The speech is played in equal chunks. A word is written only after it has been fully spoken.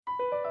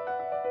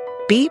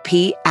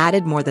BP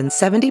added more than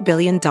 $70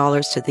 billion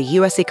to the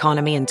U.S.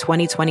 economy in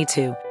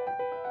 2022.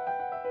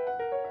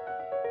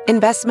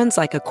 Investments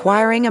like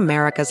acquiring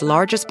America's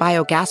largest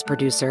biogas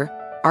producer,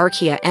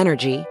 Archaea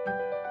Energy,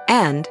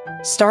 and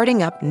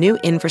starting up new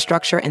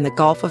infrastructure in the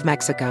Gulf of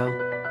Mexico.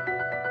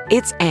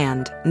 It's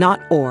and,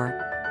 not or.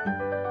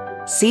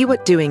 See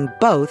what doing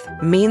both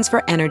means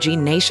for energy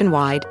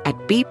nationwide at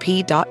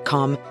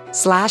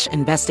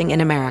bp.com/investing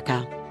in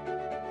America.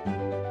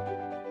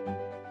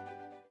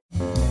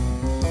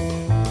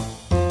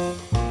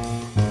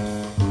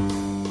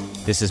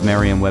 This is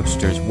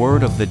Merriam-Webster's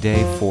Word of the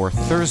Day for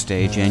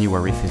Thursday,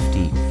 January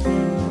 15th.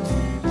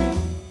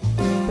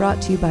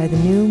 Brought to you by the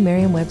new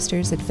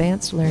Merriam-Webster's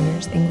Advanced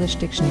Learners English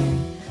Dictionary,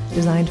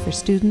 designed for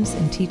students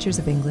and teachers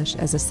of English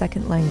as a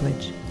second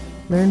language.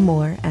 Learn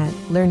more at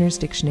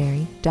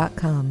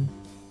learnersdictionary.com.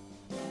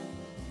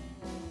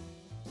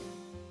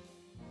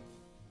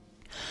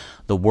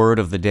 The word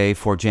of the day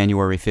for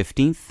January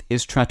 15th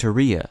is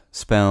trattoria,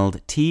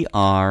 spelled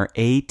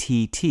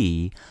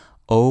Trattoria.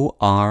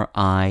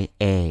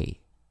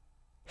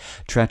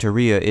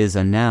 Trattoria is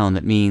a noun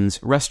that means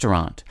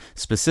restaurant,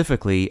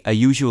 specifically a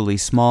usually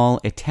small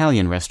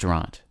Italian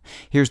restaurant.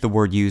 Here's the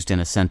word used in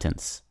a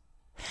sentence.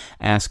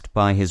 Asked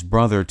by his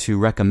brother to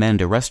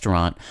recommend a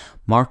restaurant,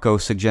 Marco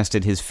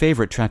suggested his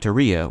favorite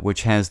trattoria,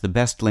 which has the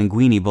best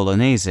linguini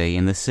Bolognese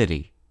in the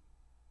city.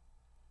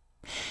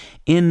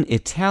 In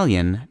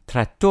Italian,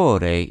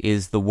 trattore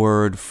is the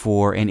word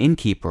for an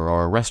innkeeper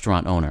or a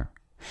restaurant owner.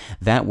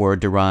 That word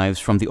derives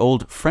from the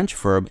old French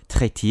verb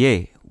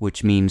traitier,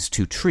 which means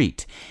to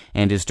treat,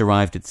 and is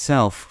derived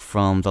itself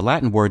from the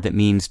Latin word that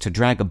means to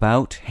drag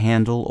about,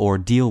 handle, or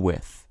deal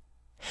with.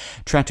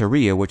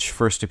 Trattoria, which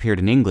first appeared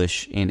in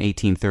English in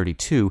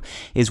 1832,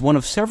 is one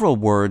of several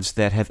words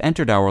that have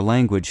entered our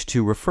language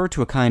to refer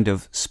to a kind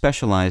of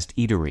specialized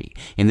eatery,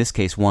 in this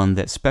case one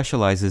that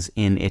specializes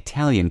in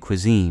Italian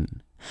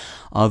cuisine.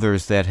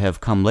 Others that have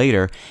come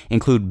later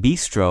include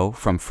bistro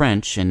from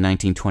French in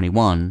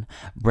 1921,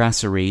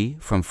 brasserie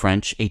from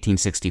French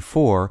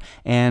 1864,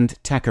 and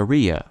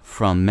taqueria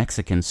from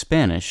Mexican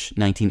Spanish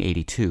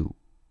 1982.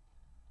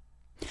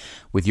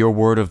 With your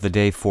word of the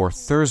day for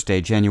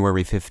Thursday,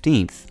 January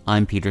 15th,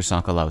 I'm Peter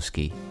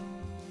Sokolowski.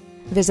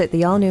 Visit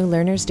the all-new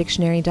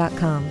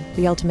learnersdictionary.com,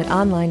 the ultimate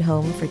online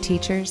home for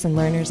teachers and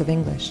learners of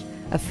English.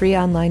 A free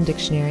online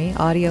dictionary,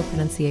 audio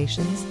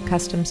pronunciations,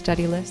 custom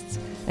study lists,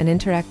 and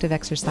interactive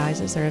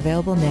exercises are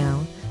available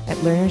now at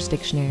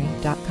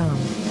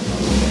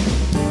learnersdictionary.com.